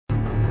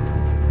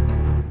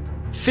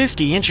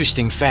50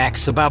 interesting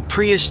facts about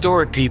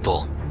prehistoric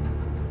people.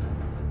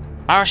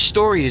 Our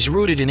story is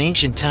rooted in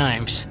ancient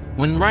times,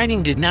 when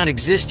writing did not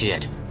exist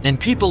yet, and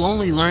people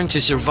only learned to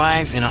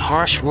survive in a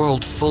harsh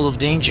world full of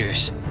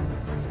dangers.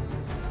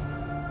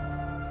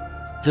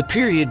 The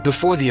period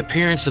before the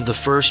appearance of the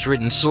first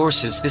written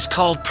sources is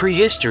called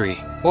prehistory,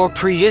 or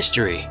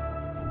prehistory.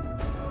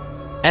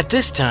 At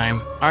this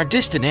time, our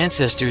distant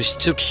ancestors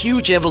took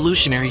huge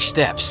evolutionary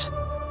steps.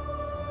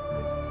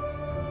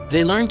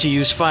 They learned to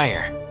use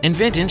fire,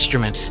 invent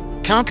instruments,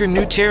 conquer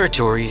new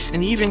territories,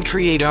 and even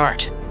create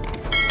art.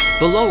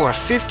 Below are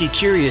 50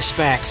 curious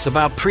facts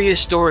about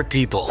prehistoric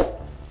people.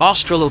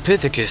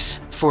 Australopithecus,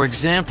 for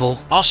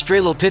example,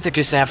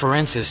 Australopithecus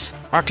afarensis,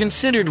 are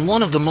considered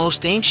one of the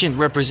most ancient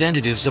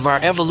representatives of our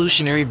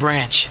evolutionary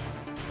branch.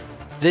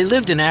 They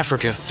lived in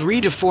Africa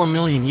 3 to 4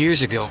 million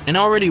years ago and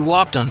already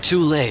walked on 2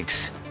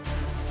 legs.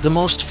 The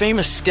most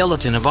famous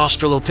skeleton of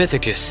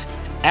Australopithecus,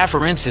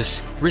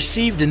 afarensis,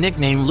 received the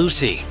nickname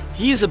Lucy.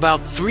 He is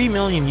about 3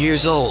 million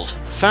years old,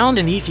 found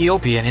in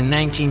Ethiopia in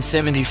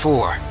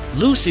 1974.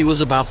 Lucy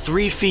was about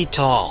 3 feet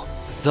tall.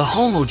 The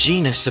Homo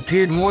genus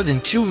appeared more than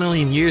 2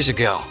 million years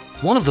ago.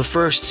 One of the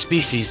first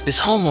species is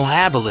Homo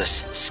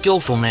habilis,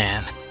 skillful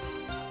man.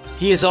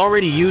 He has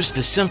already used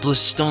the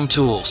simplest stone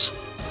tools.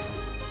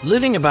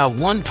 Living about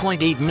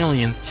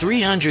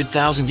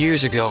 1.8,300,000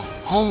 years ago,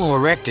 Homo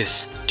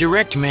erectus,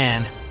 direct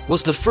man,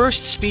 was the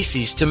first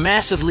species to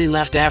massively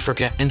left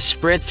Africa and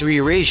spread through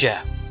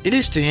Eurasia. It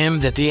is to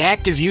him that the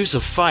active use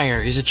of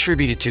fire is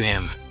attributed to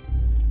him.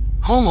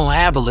 Homo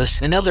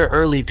habilis and other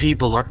early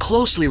people are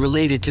closely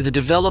related to the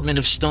development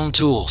of stone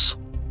tools.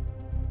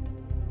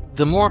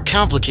 The more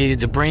complicated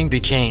the brain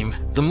became,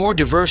 the more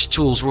diverse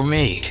tools were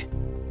made.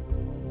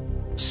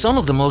 Some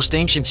of the most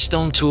ancient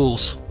stone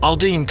tools,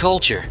 Chaldean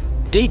culture,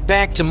 date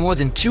back to more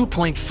than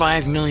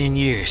 2.5 million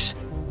years.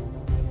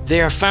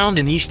 They are found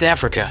in East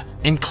Africa,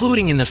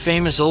 including in the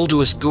famous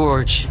Olduvai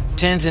Gorge,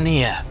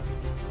 Tanzania.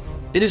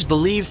 It is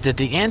believed that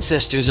the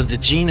ancestors of the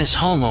genus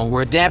Homo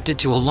were adapted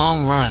to a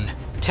long run,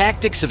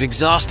 tactics of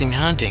exhausting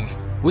hunting,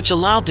 which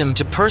allowed them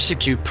to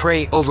persecute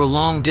prey over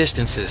long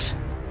distances.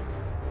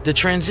 The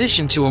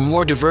transition to a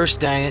more diverse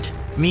diet,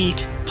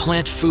 meat,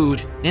 plant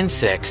food,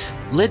 insects,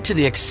 led to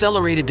the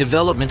accelerated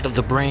development of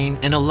the brain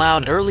and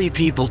allowed early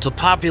people to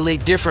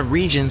populate different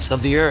regions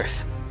of the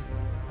earth.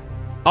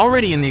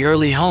 Already in the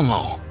early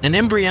Homo, an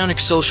embryonic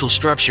social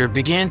structure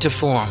began to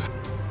form.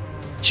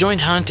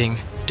 Joint hunting,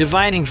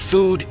 dividing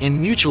food, and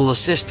mutual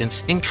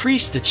assistance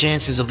increased the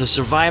chances of the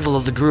survival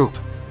of the group.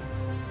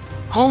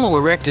 Homo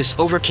erectus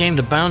overcame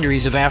the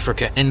boundaries of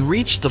Africa and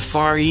reached the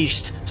Far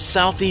East,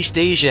 Southeast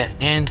Asia,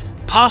 and,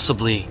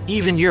 possibly,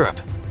 even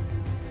Europe.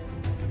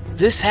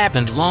 This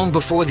happened long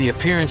before the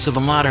appearance of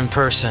a modern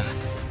person.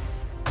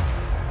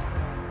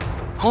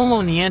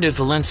 Homo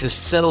neanderthalensis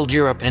settled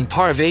Europe and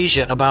part of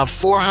Asia about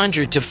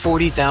 400 to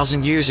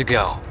 40,000 years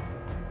ago.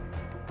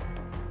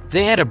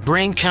 They had a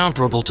brain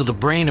comparable to the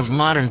brain of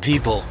modern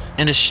people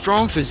and a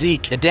strong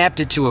physique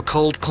adapted to a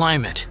cold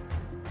climate.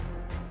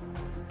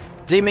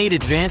 They made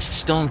advanced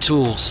stone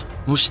tools,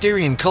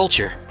 Mousterian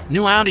culture,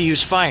 knew how to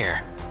use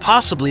fire,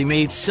 possibly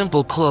made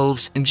simple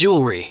clothes and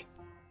jewelry.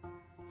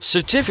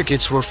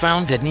 Certificates were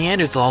found that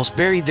Neanderthals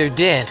buried their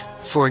dead,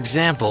 for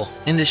example,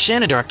 in the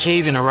Shanidar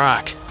cave in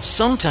Iraq,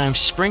 sometimes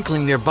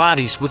sprinkling their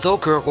bodies with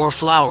ochre or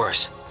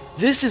flowers.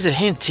 This is a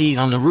hint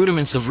on the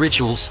rudiments of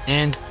rituals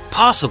and,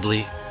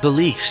 possibly,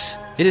 beliefs.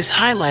 It is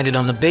highlighted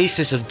on the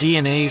basis of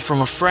DNA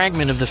from a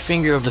fragment of the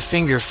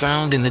finger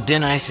found in the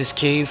Denisis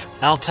cave,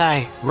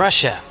 Altai,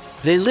 Russia.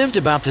 They lived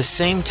about the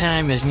same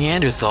time as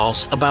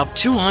Neanderthals, about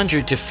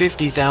 200 to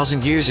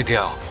 50,000 years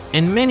ago.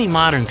 In many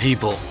modern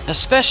people,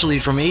 especially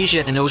from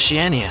Asia and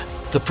Oceania,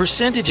 the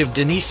percentage of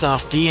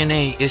Denisov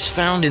DNA is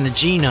found in the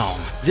genome.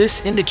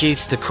 This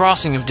indicates the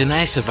crossing of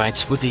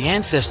Denisovites with the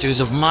ancestors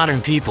of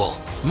modern people.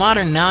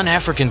 Modern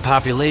non-African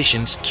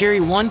populations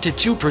carry 1 to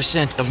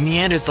 2% of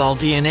Neanderthal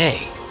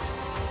DNA.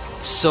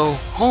 So,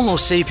 Homo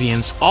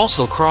sapiens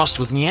also crossed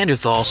with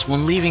Neanderthals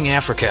when leaving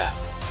Africa.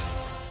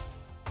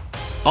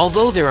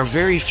 Although there are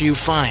very few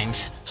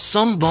finds,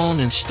 some bone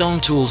and stone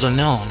tools are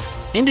known,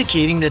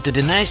 indicating that the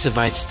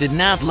Denisovites did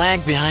not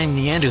lag behind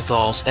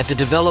Neanderthals at the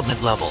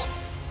development level.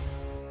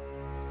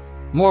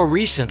 More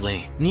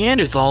recently,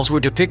 Neanderthals were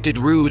depicted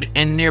rude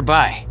and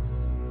nearby.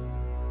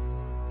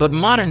 But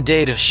modern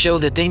data show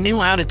that they knew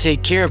how to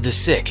take care of the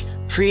sick,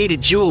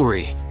 created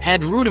jewelry,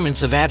 had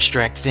rudiments of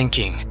abstract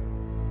thinking.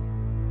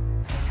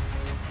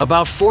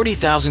 About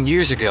 40,000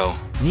 years ago,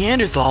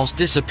 Neanderthals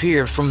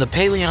disappeared from the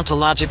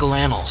paleontological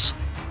annals.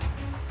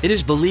 It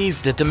is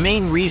believed that the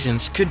main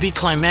reasons could be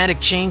climatic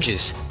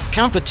changes,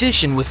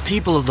 competition with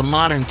people of the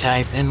modern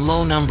type, and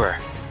low number.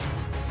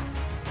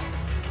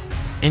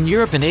 In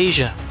Europe and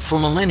Asia, for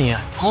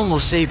millennia, Homo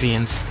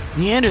sapiens,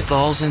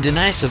 Neanderthals and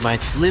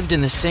Denisovites lived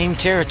in the same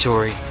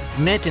territory,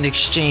 met and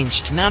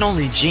exchanged not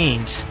only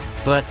genes,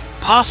 but,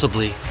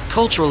 possibly,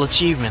 cultural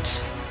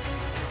achievements.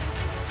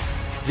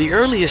 The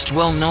earliest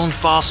well-known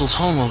fossils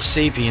Homo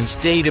sapiens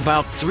date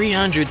about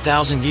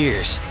 300,000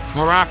 years,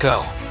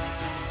 Morocco.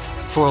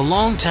 For a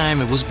long time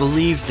it was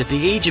believed that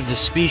the age of the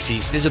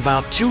species is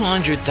about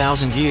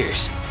 200,000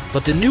 years,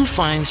 but the new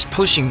finds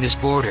pushing this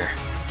border.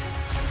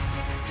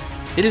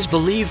 It is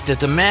believed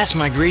that the mass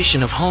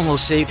migration of Homo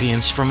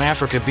sapiens from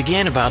Africa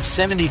began about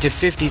 70 to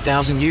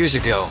 50,000 years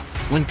ago,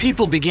 when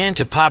people began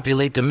to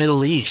populate the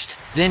Middle East,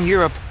 then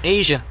Europe,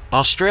 Asia,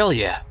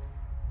 Australia.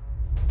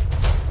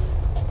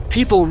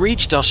 People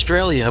reached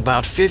Australia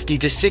about 50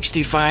 to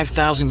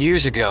 65,000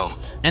 years ago,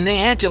 and they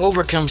had to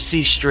overcome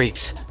sea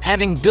straits,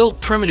 having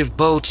built primitive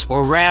boats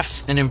or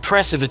rafts, an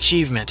impressive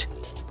achievement.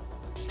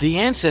 The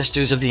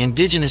ancestors of the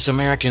indigenous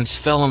Americans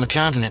fell on the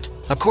continent,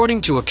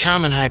 according to a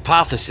common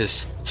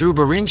hypothesis, through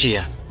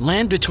Beringia,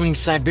 land between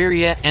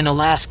Siberia and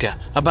Alaska,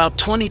 about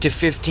 20 to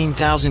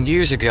 15,000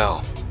 years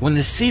ago, when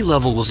the sea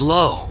level was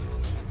low.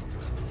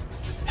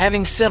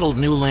 Having settled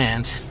new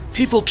lands,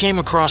 people came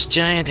across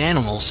giant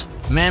animals,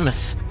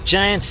 mammoths,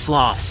 giant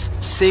sloths,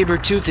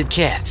 saber-toothed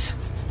cats.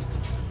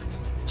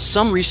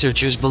 Some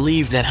researchers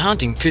believe that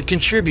hunting could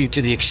contribute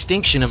to the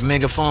extinction of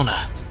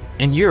megafauna.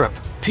 In Europe,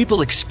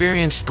 people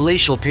experienced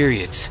glacial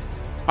periods.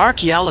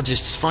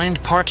 Archaeologists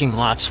find parking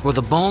lots where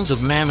the bones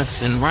of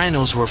mammoths and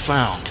rhinos were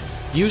found,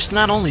 used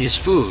not only as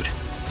food,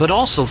 but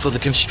also for the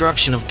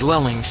construction of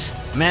dwellings,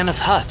 mammoth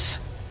huts.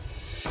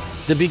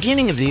 The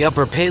beginning of the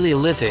Upper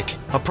Paleolithic,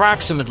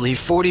 approximately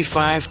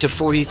 45 to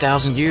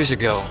 40,000 years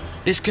ago,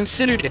 is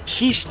considered a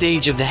key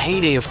stage of the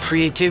heyday of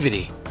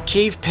creativity.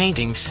 Cave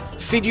paintings,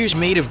 figures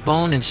made of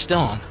bone and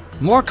stone,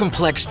 more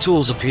complex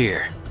tools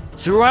appear.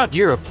 Throughout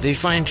Europe, they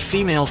find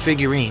female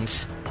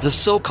figurines, the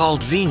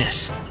so-called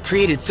Venus,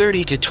 created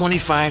 30 to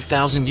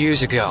 25,000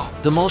 years ago.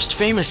 The most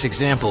famous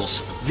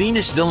examples: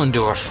 Venus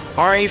Willendorf,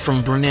 R.A.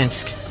 from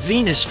Brunensk,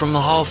 Venus from the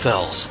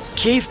Hallfels.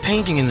 Cave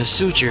painting in the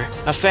Suture,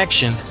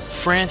 Affection,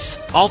 France,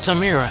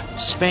 Altamira,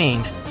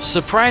 Spain,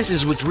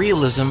 surprises with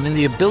realism and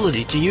the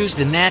ability to use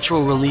the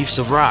natural reliefs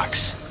of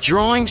rocks.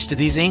 Drawings to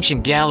these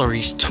ancient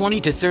galleries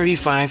 20 to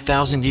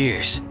 35,000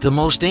 years. The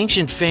most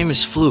ancient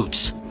famous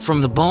flutes,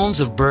 from the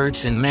bones of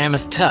birds and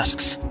mammoth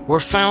tusks, were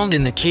found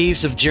in the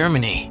caves of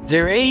Germany.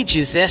 Their age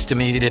is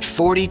estimated at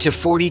 40 to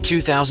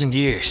 42,000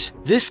 years.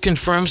 This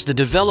confirms the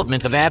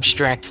development of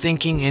abstract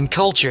thinking and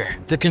culture.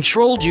 The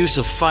controlled use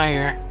of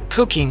fire,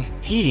 cooking,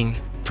 heating,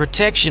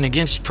 protection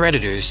against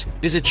predators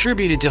is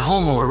attributed to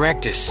Homo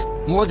erectus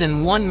more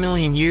than 1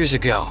 million years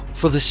ago.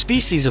 For the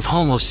species of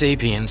Homo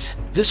sapiens,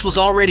 this was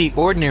already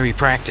ordinary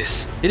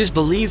practice. It is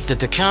believed that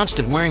the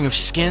constant wearing of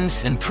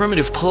skins and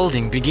primitive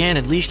clothing began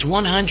at least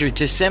 100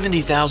 to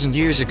 70,000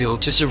 years ago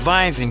to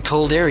survive in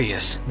cold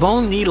areas.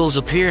 Bone needles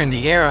appear in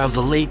the era of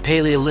the late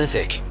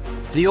Paleolithic.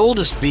 The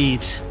oldest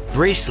beads,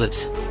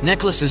 bracelets,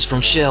 necklaces from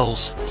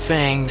shells,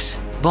 fangs,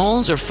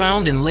 bones are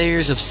found in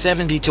layers of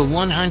 70 to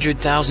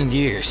 100,000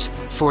 years.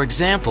 For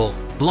example,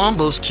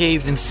 Blombos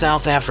Cave in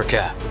South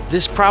Africa.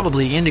 This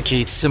probably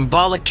indicates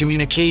symbolic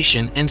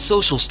communication and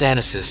social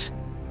statuses.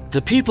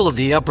 The people of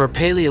the Upper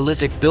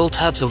Paleolithic built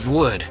huts of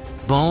wood,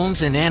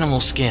 bones, and animal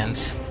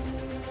skins.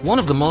 One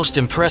of the most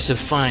impressive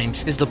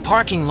finds is the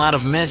parking lot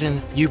of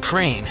Mezin,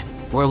 Ukraine,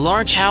 where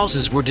large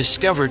houses were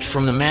discovered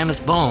from the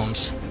mammoth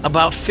bones,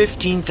 about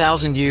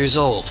 15,000 years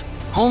old.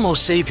 Homo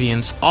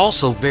sapiens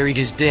also buried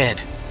his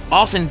dead,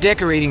 often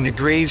decorating the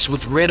graves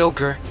with red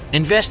ochre,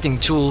 investing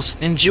tools,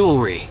 and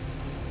jewelry.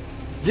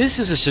 This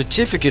is a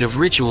certificate of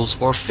rituals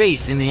or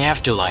faith in the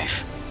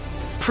afterlife.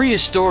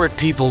 Prehistoric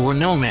people were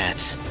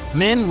nomads.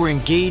 Men were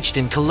engaged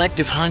in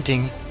collective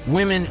hunting.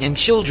 Women and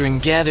children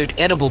gathered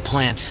edible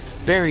plants,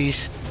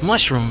 berries,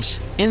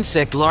 mushrooms,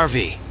 insect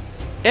larvae.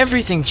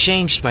 Everything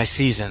changed by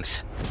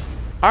seasons.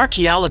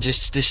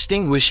 Archaeologists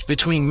distinguish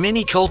between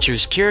many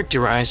cultures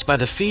characterized by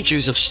the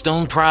features of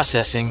stone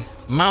processing,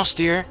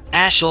 Maustier,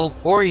 Ashel,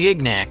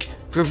 Orignac,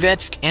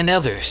 Gravetsk, and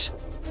others.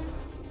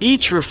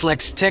 Each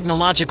reflects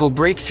technological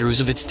breakthroughs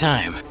of its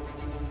time.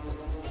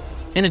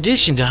 In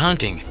addition to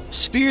hunting,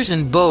 spears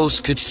and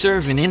bows could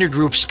serve in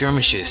intergroup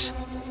skirmishes.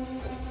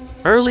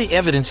 Early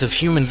evidence of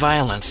human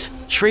violence,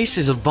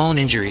 traces of bone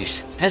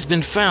injuries, has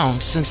been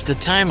found since the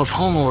time of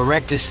Homo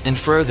erectus and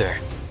further.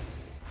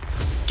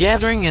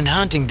 Gathering and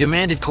hunting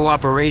demanded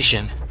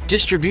cooperation,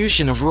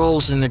 distribution of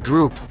roles in the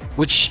group,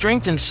 which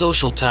strengthened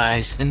social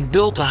ties and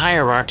built a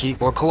hierarchy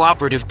or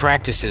cooperative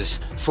practices,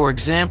 for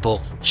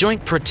example,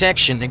 joint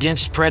protection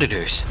against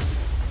predators.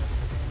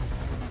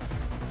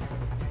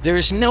 There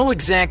is no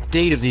exact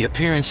date of the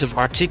appearance of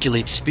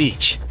articulate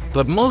speech,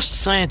 but most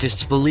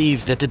scientists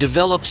believe that the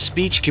developed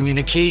speech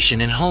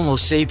communication in Homo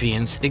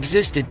sapiens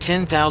existed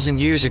 10,000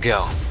 years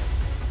ago.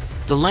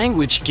 The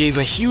language gave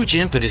a huge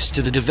impetus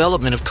to the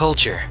development of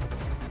culture.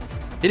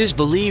 It is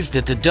believed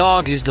that the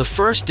dog is the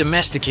first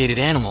domesticated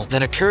animal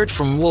that occurred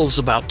from wolves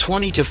about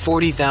 20 to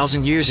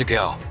 40,000 years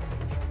ago.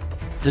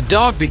 The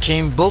dog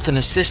became both an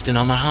assistant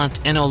on the hunt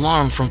and an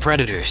alarm from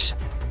predators.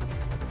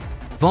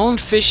 Bone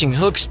fishing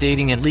hooks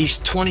dating at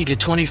least 20 to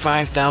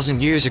 25,000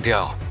 years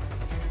ago.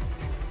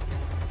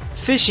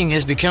 Fishing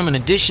has become an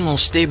additional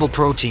stable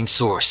protein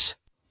source.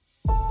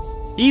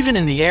 Even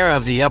in the era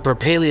of the Upper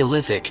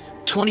Paleolithic,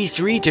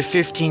 23 to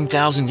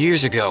 15,000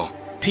 years ago,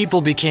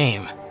 people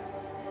became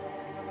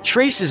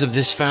Traces of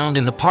this found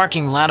in the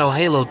parking lot of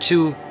Halo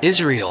 2,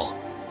 Israel.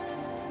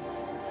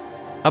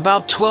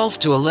 About 12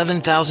 to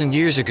 11,000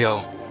 years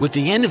ago, with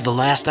the end of the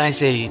last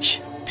ice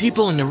age,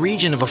 people in the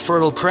region of a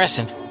Fertile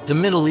Crescent, the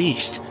Middle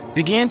East,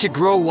 began to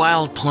grow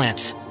wild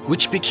plants,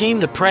 which became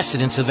the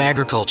precedents of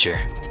agriculture.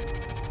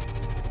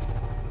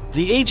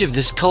 The age of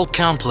this cult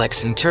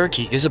complex in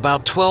Turkey is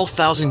about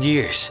 12,000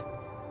 years.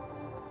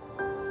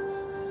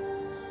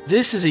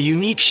 This is a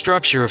unique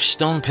structure of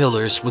stone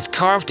pillars with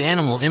carved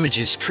animal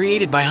images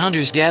created by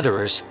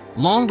hunters-gatherers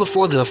long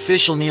before the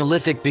official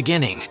Neolithic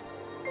beginning.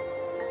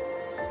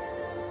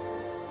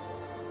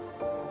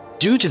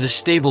 Due to the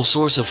stable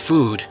source of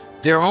food,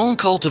 their own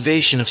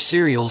cultivation of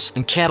cereals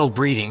and cattle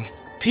breeding,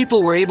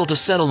 people were able to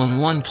settle in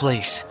one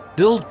place,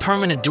 build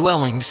permanent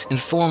dwellings, and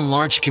form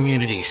large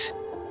communities.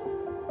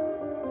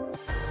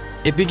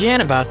 It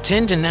began about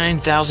 10 to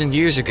 9,000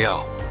 years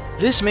ago.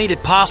 This made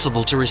it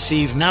possible to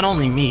receive not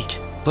only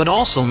meat, but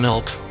also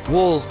milk,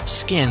 wool,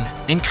 skin,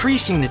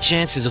 increasing the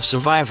chances of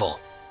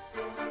survival.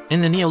 In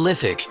the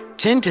Neolithic,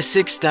 10 to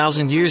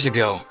 6,000 years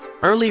ago,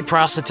 early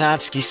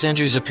proselytski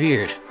centers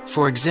appeared.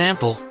 For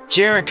example,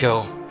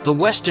 Jericho, the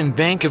western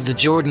bank of the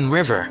Jordan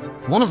River,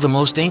 one of the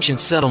most ancient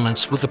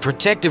settlements with a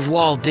protective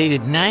wall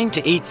dated 9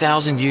 to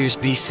 8,000 years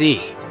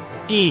BC.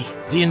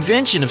 The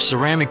invention of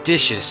ceramic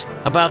dishes,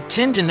 about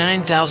 10 to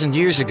 9,000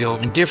 years ago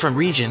in different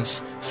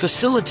regions,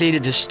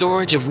 facilitated the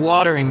storage of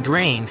water and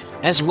grain,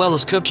 as well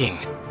as cooking.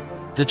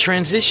 The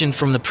transition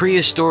from the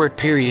prehistoric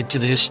period to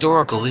the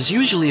historical is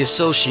usually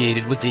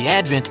associated with the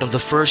advent of the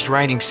first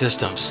writing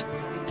systems.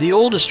 The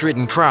oldest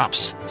written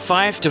crops,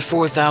 5 to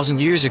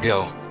 4,000 years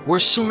ago, were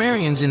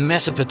Sumerians in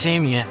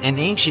Mesopotamia and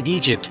ancient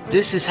Egypt.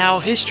 This is how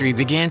history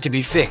began to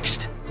be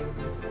fixed.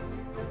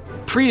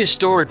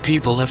 Prehistoric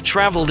people have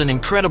traveled an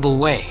incredible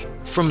way,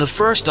 from the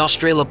first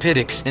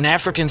Australopithecus in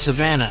African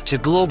savanna to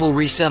global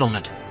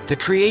resettlement, the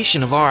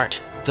creation of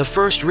art, the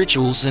first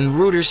rituals and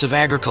rooters of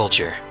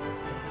agriculture.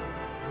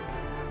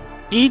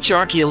 Each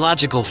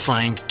archaeological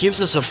find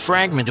gives us a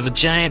fragment of a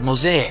giant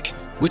mosaic,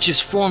 which is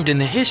formed in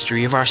the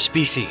history of our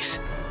species.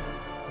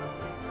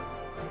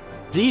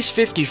 These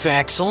 50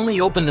 facts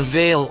only open the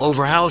veil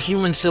over how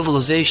human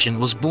civilization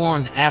was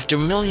born after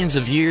millions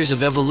of years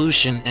of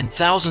evolution and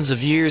thousands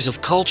of years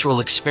of cultural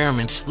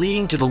experiments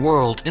leading to the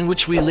world in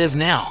which we live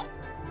now.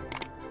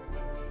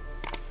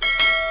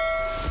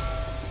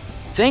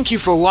 Thank you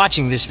for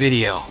watching this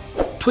video.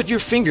 Put your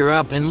finger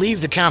up and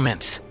leave the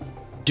comments.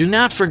 Do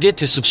not forget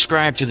to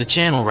subscribe to the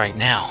channel right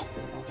now.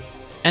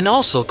 And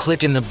also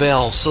click in the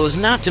bell so as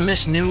not to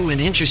miss new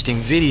and interesting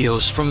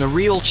videos from the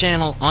Real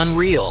channel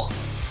Unreal.